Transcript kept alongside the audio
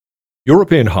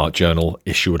European Heart Journal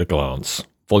Issue at a Glance,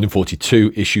 Volume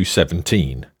 42, Issue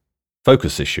 17,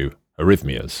 Focus Issue,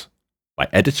 Arrhythmias, by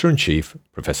Editor-in-Chief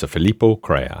Professor Filippo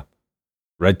Crea.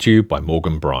 Read to you by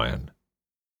Morgan Bryan.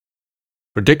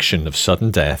 Prediction of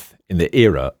sudden death in the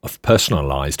era of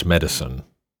personalized medicine.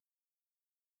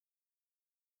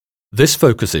 This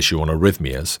focus issue on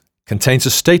arrhythmias contains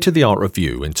a state-of-the-art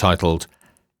review entitled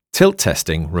Tilt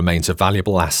Testing Remains a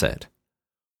Valuable Asset,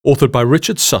 authored by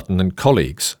Richard Sutton and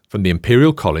colleagues from the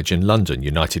Imperial College in London,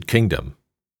 United Kingdom.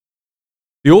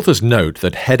 The authors note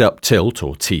that head-up tilt,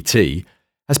 or TT,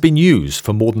 has been used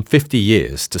for more than 50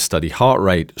 years to study heart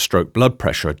rate/blood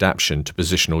pressure adaptation to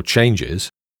positional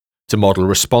changes, to model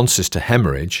responses to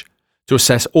hemorrhage, to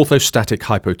assess orthostatic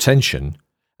hypotension,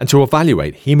 and to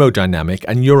evaluate hemodynamic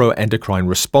and neuroendocrine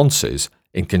responses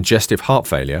in congestive heart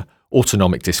failure,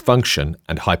 autonomic dysfunction,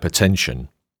 and hypertension.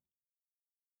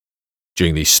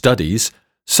 During these studies,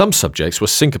 some subjects were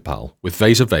syncopal with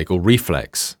vasovagal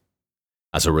reflex.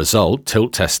 As a result,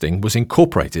 tilt testing was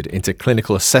incorporated into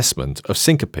clinical assessment of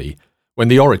syncope when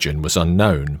the origin was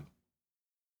unknown.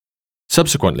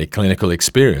 Subsequently, clinical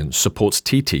experience supports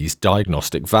TT's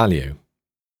diagnostic value.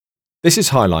 This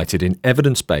is highlighted in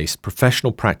evidence-based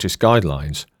professional practice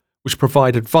guidelines, which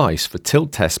provide advice for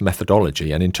tilt test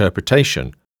methodology and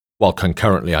interpretation, while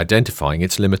concurrently identifying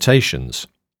its limitations.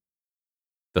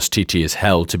 Thus, TT is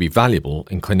held to be valuable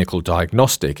in clinical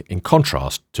diagnostic in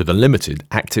contrast to the limited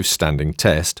active standing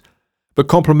test, but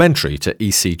complementary to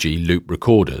ECG loop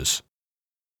recorders.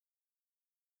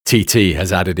 TT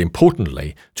has added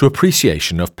importantly to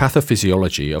appreciation of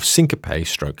pathophysiology of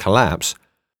syncope/collapse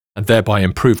and thereby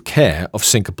improved care of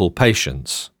syncopal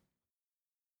patients.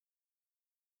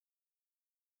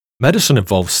 Medicine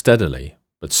evolves steadily,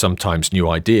 but sometimes new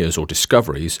ideas or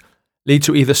discoveries lead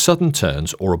to either sudden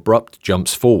turns or abrupt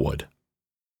jumps forward.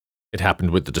 It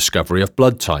happened with the discovery of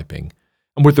blood typing,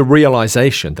 and with the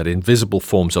realization that invisible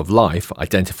forms of life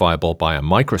identifiable by a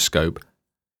microscope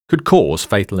could cause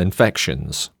fatal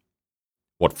infections.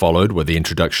 What followed were the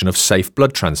introduction of safe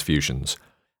blood transfusions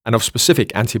and of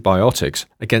specific antibiotics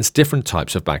against different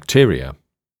types of bacteria.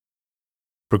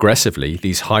 Progressively,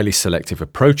 these highly selective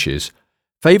approaches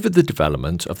favored the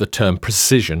development of the term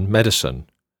precision medicine,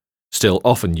 still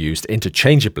often used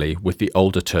interchangeably with the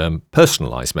older term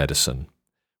personalized medicine,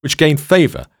 which gained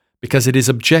favor because it is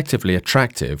objectively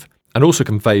attractive and also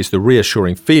conveys the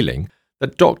reassuring feeling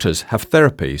that doctors have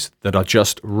therapies that are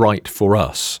just right for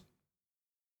us.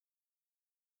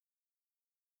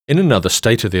 In another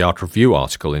state-of-the-art review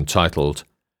article entitled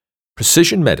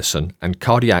Precision Medicine and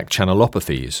Cardiac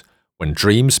Channelopathies When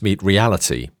Dreams Meet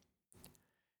Reality,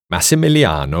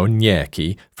 Massimiliano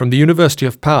Gnecchi from the University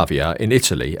of Pavia in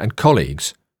Italy and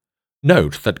colleagues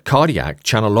note that cardiac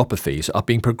channelopathies are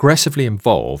being progressively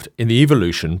involved in the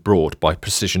evolution brought by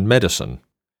precision medicine,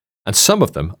 and some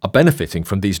of them are benefiting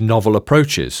from these novel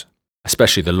approaches,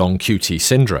 especially the long QT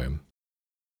syndrome.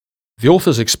 The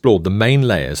authors explored the main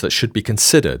layers that should be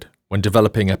considered when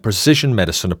developing a precision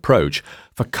medicine approach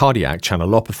for cardiac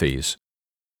channelopathies,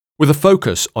 with a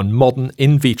focus on modern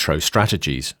in vitro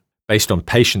strategies based on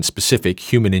patient-specific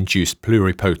human-induced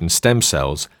pluripotent stem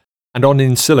cells and on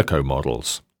in silico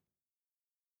models.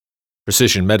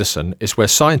 Precision medicine is where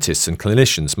scientists and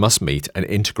clinicians must meet and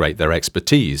integrate their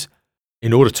expertise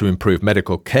in order to improve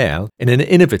medical care in an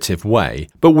innovative way,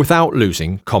 but without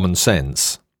losing common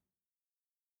sense.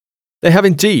 They have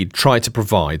indeed tried to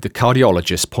provide the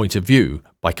cardiologist's point of view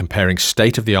by comparing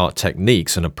state-of-the-art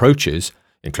techniques and approaches,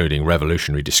 including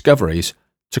revolutionary discoveries,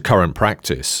 to current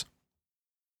practice.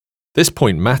 This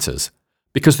point matters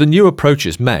because the new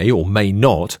approaches may or may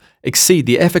not exceed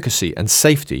the efficacy and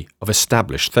safety of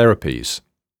established therapies.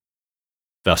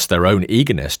 Thus, their own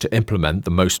eagerness to implement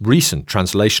the most recent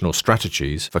translational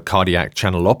strategies for cardiac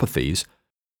channelopathies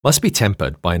must be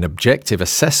tempered by an objective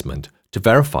assessment to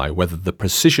verify whether the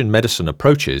precision medicine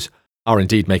approaches are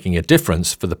indeed making a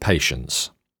difference for the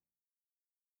patients.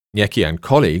 Gnecchi and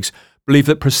colleagues believe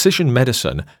that precision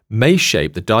medicine may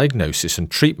shape the diagnosis and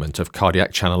treatment of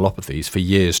cardiac channelopathies for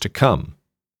years to come.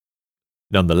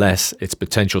 Nonetheless, its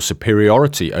potential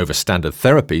superiority over standard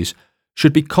therapies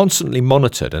should be constantly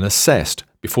monitored and assessed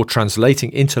before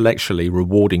translating intellectually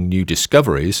rewarding new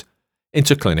discoveries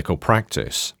into clinical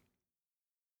practice.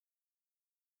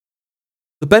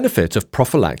 The benefit of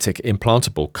prophylactic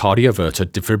implantable cardioverter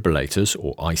defibrillators,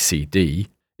 or ICD,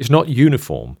 is not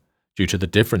uniform due to the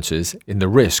differences in the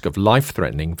risk of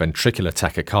life-threatening ventricular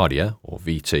tachycardia, or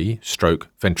VT, stroke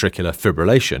ventricular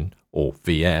fibrillation, or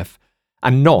VF,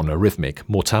 and non-arrhythmic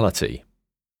mortality.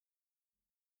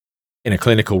 In a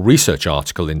clinical research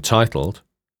article entitled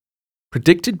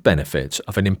Predicted Benefits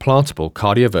of an Implantable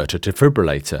Cardioverter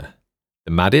Defibrillator,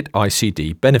 the MADIT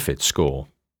ICD benefit score.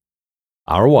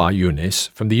 Arrhythmias Yunis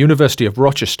from the University of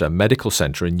Rochester Medical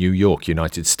Center in New York,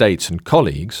 United States, and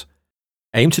colleagues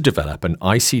aim to develop an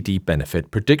ICD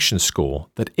benefit prediction score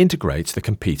that integrates the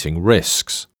competing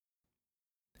risks.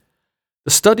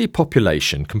 The study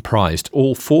population comprised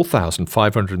all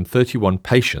 4,531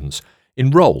 patients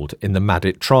enrolled in the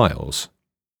MADIT trials.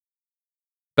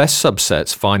 Best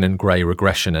subsets Fein-Gray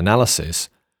regression analysis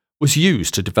was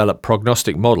used to develop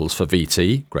prognostic models for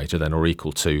VT greater than or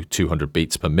equal to 200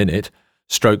 beats per minute,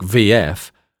 stroke VF,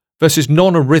 versus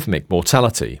non-arrhythmic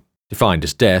mortality, defined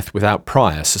as death without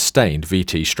prior sustained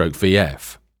VT stroke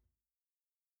VF.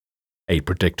 8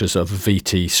 predictors of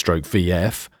VT stroke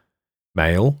VF: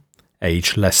 male,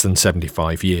 age less than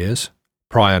 75 years,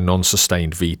 prior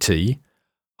non-sustained VT,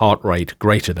 heart rate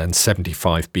greater than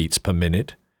 75 beats per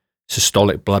minute,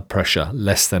 systolic blood pressure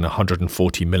less than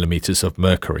 140 millimeters of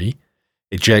mercury,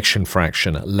 ejection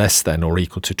fraction less than or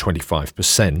equal to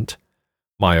 25%,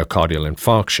 myocardial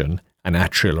infarction and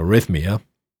atrial arrhythmia,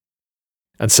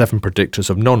 and 7 predictors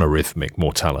of non-arrhythmic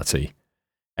mortality: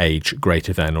 age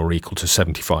greater than or equal to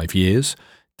 75 years,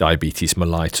 diabetes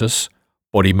mellitus,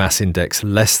 body mass index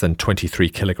less than 23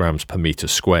 kilograms per meter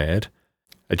squared,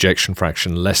 ejection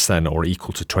fraction less than or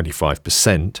equal to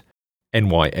 25%,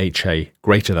 NYHA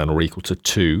greater than or equal to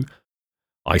 2,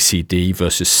 ICD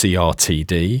versus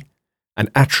CRTD,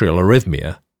 and atrial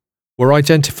arrhythmia were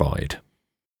identified.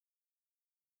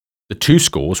 The 2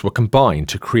 scores were combined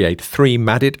to create 3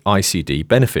 MADIT ICD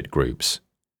benefit groups.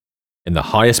 In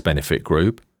the highest benefit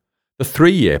group, the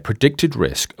 3-year predicted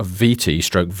risk of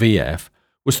VT/VF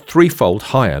was 3-fold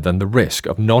higher than the risk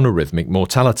of non-arrhythmic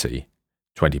mortality,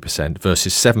 20%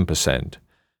 versus 7%,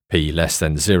 p less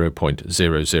than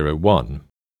 0.001.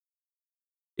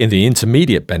 In the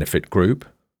intermediate benefit group,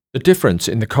 the difference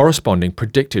in the corresponding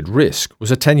predicted risk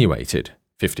was attenuated,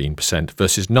 15%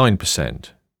 versus 9%,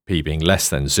 p being less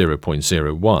than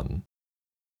 0.01.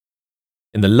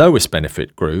 In the lowest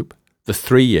benefit group, the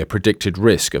 3-year predicted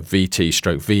risk of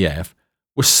VT/VF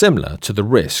was similar to the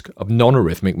risk of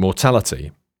non-arrhythmic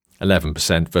mortality,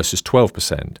 11% versus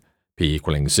 12%, p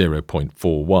equaling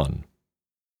 0.41.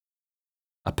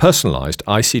 A personalized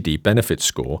ICD benefit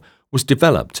score was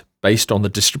developed based on the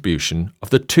distribution of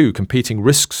the 2 competing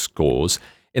risk scores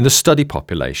in the study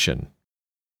population.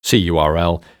 See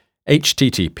URL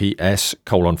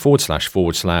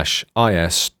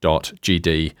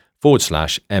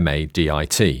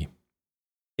https://is.gd/MADIT.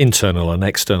 Internal and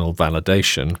external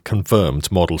validation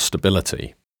confirmed model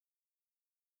stability.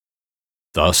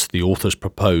 Thus, the authors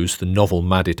proposed the novel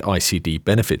MADIT ICD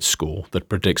benefit score that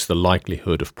predicts the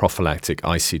likelihood of prophylactic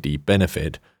ICD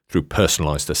benefit through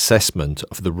personalized assessment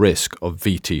of the risk of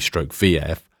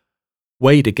VT/VF,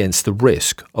 weighed against the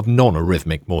risk of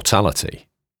non-arrhythmic mortality.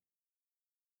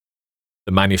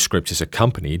 The manuscript is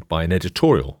accompanied by an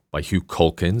editorial by Hugh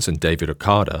Calkins and David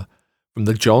Okada from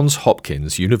the Johns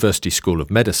Hopkins University School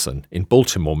of Medicine in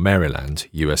Baltimore, Maryland,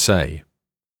 USA.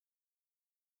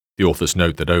 The authors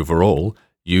note that overall,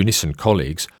 Yunis and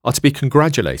colleagues are to be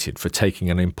congratulated for taking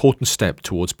an important step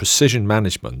towards precision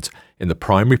management in the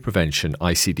primary prevention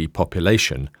ICD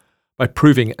population by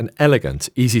proving an elegant,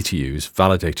 easy-to-use,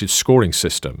 validated scoring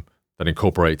system that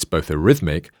incorporates both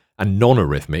arrhythmic and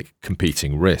non-arrhythmic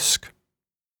competing risk.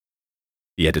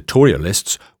 The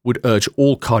editorialists would urge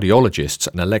all cardiologists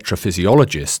and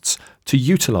electrophysiologists to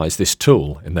utilize this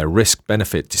tool in their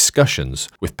risk-benefit discussions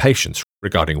with patients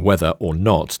regarding whether or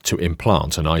not to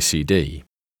implant an ICD.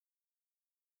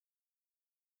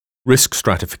 Risk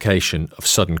stratification of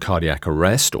sudden cardiac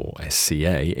arrest, or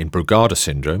SCA, in Brugada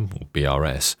syndrome, or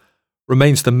BRS,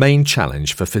 remains the main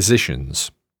challenge for physicians.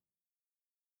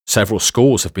 Several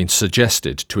scores have been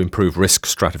suggested to improve risk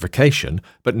stratification,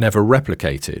 but never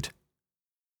replicated.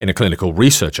 In a clinical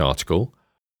research article,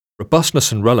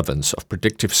 Robustness and Relevance of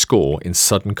Predictive Score in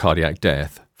Sudden Cardiac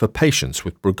Death for Patients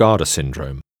with Brugada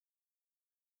Syndrome.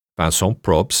 Vincent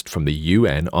Probst from the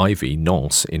UNIV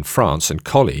Nantes in France and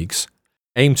colleagues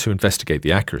aim to investigate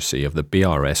the accuracy of the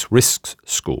BRS risk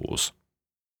scores.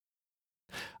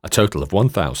 A total of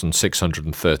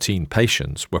 1,613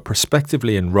 patients were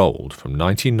prospectively enrolled from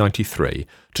 1993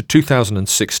 to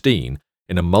 2016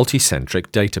 in a multicentric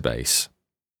database.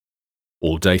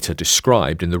 All data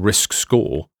described in the risk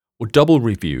score were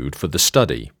double-reviewed for the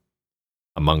study.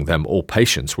 Among them, all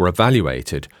patients were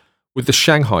evaluated with the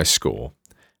Shanghai score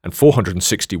and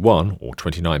 461, or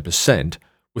 29%,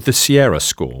 with the Sierra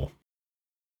score.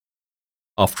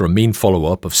 After a mean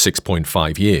follow-up of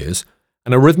 6.5 years,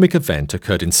 an arrhythmic event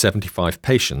occurred in 75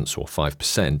 patients, or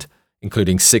 5%,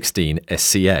 including 16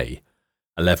 SCA,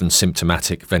 11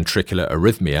 symptomatic ventricular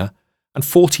arrhythmia, and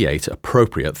 48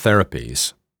 appropriate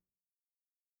therapies.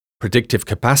 Predictive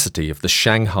capacity of the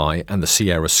Shanghai and the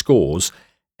Sierra scores,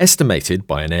 estimated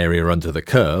by an area under the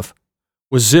curve,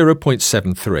 was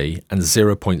 0.73 and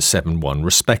 0.71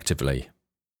 respectively.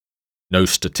 No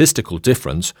statistical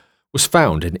difference was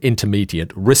found in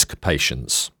intermediate risk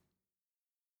patients.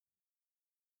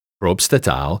 Probst et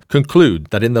al. Conclude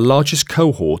that in the largest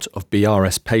cohort of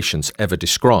BRS patients ever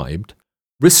described,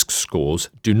 risk scores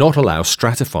do not allow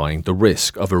stratifying the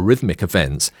risk of arrhythmic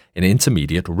events in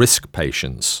intermediate risk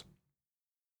patients.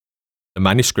 The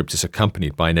manuscript is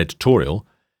accompanied by an editorial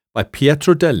by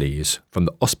Pietro Delis from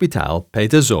the Ospedale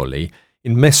Pedersoli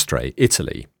in Mestre,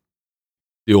 Italy.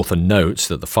 The author notes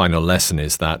that the final lesson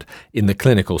is that, in the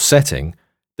clinical setting,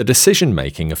 the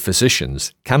decision-making of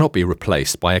physicians cannot be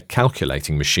replaced by a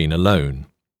calculating machine alone.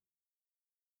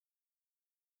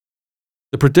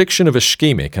 The prediction of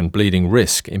ischemic and bleeding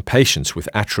risk in patients with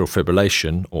atrial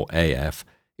fibrillation, or AF,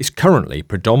 is currently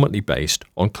predominantly based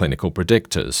on clinical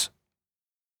predictors.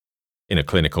 In a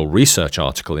clinical research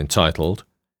article entitled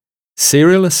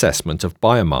Serial Assessment of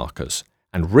Biomarkers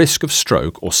and Risk of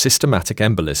Stroke or Systematic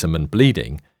Embolism and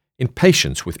Bleeding in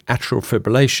Patients with Atrial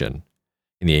Fibrillation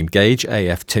in the Engage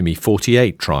AF TIMI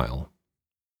 48 trial.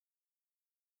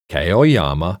 Kei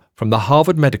Oyama from the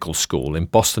Harvard Medical School in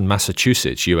Boston,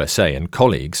 Massachusetts, USA, and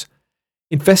colleagues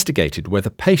investigated whether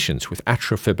patients with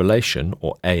atrial fibrillation,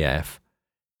 or AF,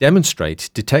 demonstrate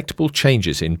detectable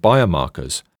changes in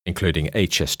biomarkers including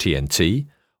HSTNT,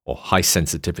 or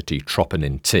high-sensitivity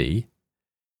troponin T,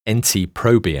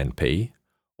 NT-proBNP,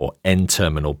 or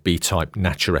N-terminal B-type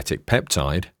natriuretic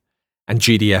peptide, and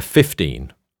GDF-15,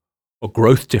 or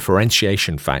growth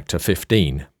differentiation factor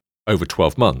 15, over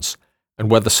 12 months,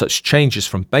 and whether such changes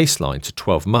from baseline to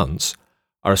 12 months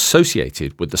are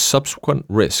associated with the subsequent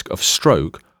risk of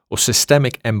stroke or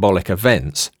systemic embolic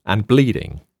events and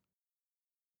bleeding.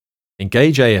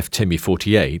 Engage AF TIMI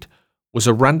 48 was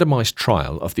a randomized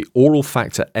trial of the oral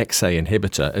factor XA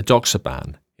inhibitor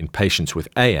edoxaban in patients with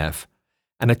AF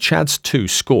and a CHADS-2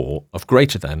 score of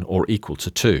greater than or equal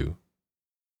to 2.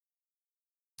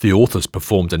 The authors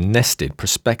performed a nested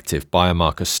prospective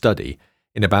biomarker study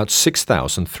in about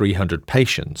 6,300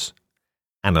 patients,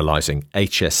 analyzing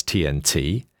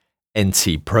HSTNT,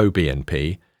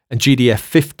 NT-proBNP, and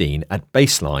GDF-15 at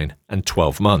baseline and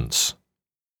 12 months.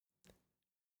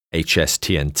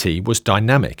 HSTNT was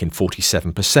dynamic in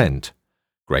 47%,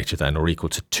 greater than or equal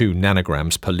to 2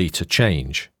 nanograms per litre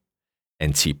change.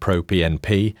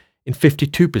 NT-proBNP in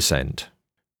 52%,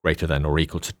 greater than or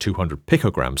equal to 200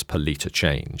 picograms per litre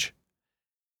change.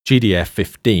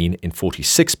 GDF-15 in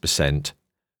 46%,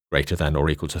 greater than or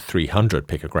equal to 300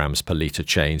 picograms per litre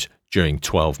change during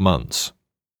 12 months.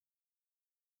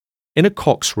 In a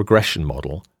Cox regression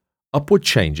model, upward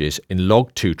changes in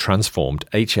log2 transformed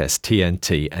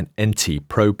HSTNT and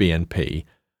NT-proBNP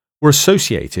were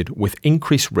associated with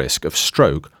increased risk of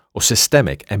stroke or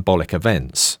systemic embolic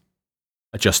events.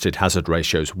 Adjusted hazard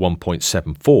ratios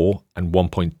 1.74 and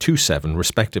 1.27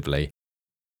 respectively,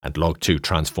 and log2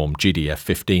 transformed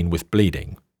GDF-15 with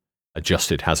bleeding.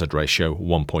 Adjusted hazard ratio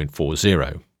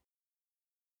 1.40.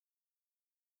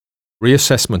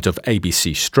 Reassessment of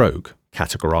ABC stroke,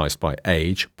 categorized by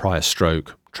age, prior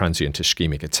stroke, transient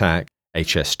ischemic attack,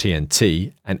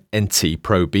 HSTNT, and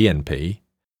NT-proBNP,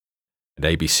 and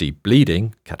ABC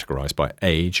bleeding, categorized by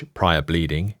age, prior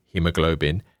bleeding,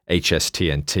 hemoglobin,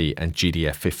 HSTNT, and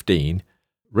GDF-15,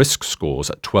 risk scores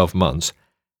at 12 months,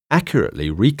 accurately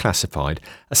reclassified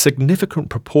a significant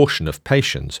proportion of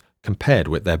patients compared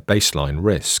with their baseline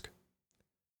risk.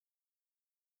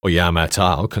 Oyama et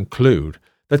al. Conclude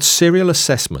that serial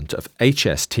assessment of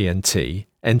HSTNT,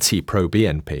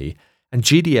 NT-proBNP, and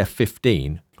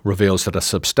GDF-15 reveals that a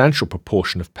substantial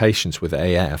proportion of patients with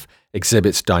AF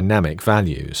exhibits dynamic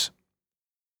values.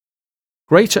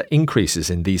 Greater increases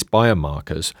in these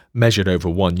biomarkers, measured over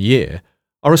 1 year,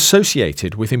 are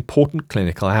associated with important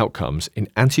clinical outcomes in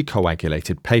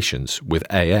anticoagulated patients with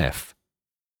AF.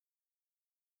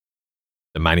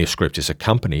 The manuscript is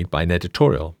accompanied by an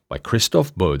editorial by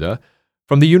Christoph Bode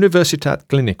from the Universität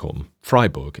Klinikum,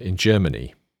 Freiburg in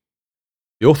Germany.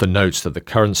 The author notes that the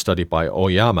current study by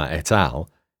Oyama et al.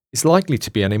 Is likely to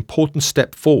be an important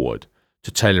step forward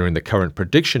to tailoring the current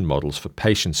prediction models for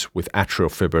patients with atrial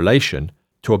fibrillation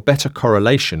to a better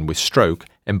correlation with stroke,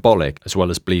 embolic, as well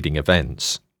as bleeding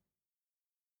events.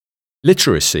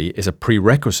 Literacy is a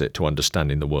prerequisite to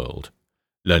understanding the world.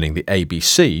 Learning the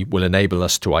ABC will enable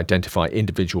us to identify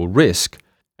individual risk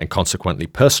and consequently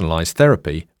personalize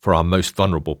therapy for our most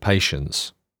vulnerable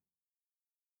patients.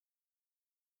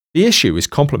 The issue is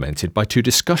complemented by 2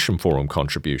 discussion forum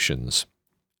contributions.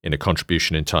 In a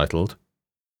contribution entitled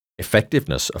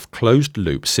Effectiveness of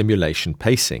closed-loop simulation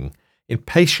pacing in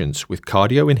patients with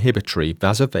cardioinhibitory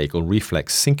vasovagal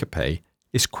reflex syncope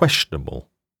is questionable.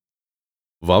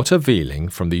 Wouter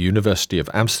Wieling from the University of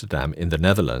Amsterdam in the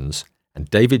Netherlands and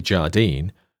David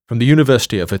Jardine from the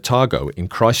University of Otago in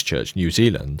Christchurch, New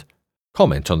Zealand,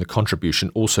 comment on the contribution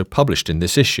also published in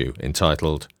this issue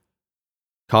entitled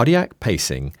Cardiac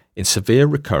Pacing in Severe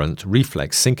Recurrent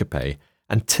Reflex Syncope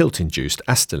and Tilt-Induced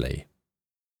Astole,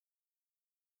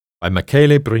 by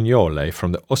Michele Brignole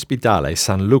from the Ospedale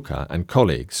San Luca and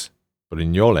colleagues.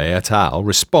 Brignole et al.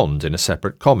 Respond in a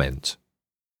separate comment.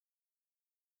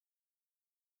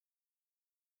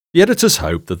 The editors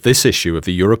hope that this issue of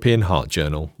the European Heart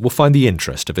Journal will find the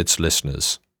interest of its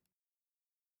listeners.